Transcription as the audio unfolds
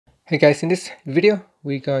Hey guys, in this video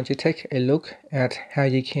we're going to take a look at how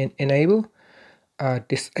you can enable or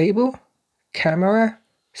disable camera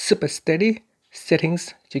super steady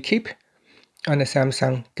settings to keep on the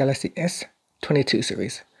Samsung Galaxy S22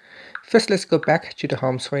 series. First, let's go back to the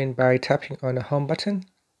home screen by tapping on the home button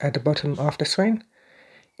at the bottom of the screen.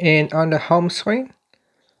 And on the home screen,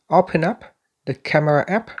 open up the camera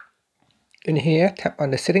app. In here, tap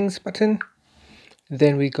on the settings button.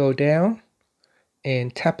 Then we go down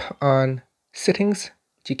and tap on settings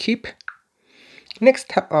to keep. Next,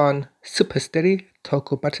 tap on super steady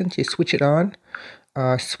toggle button to switch it on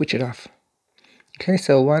or switch it off. Okay,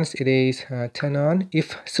 so once it is turned on,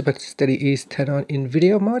 if super steady is turned on in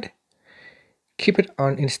video mode, keep it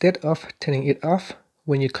on instead of turning it off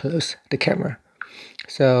when you close the camera.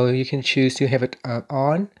 So you can choose to have it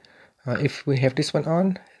on. If we have this one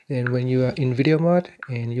on, then when you are in video mode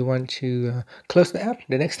and you want to close the app,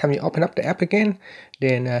 the next time you open up the app again,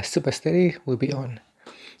 then super steady will be on.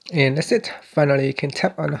 And that's it. Finally, you can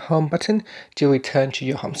tap on the home button to return to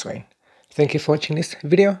your home screen. Thank you for watching this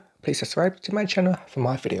video. Please subscribe to my channel for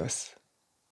more videos.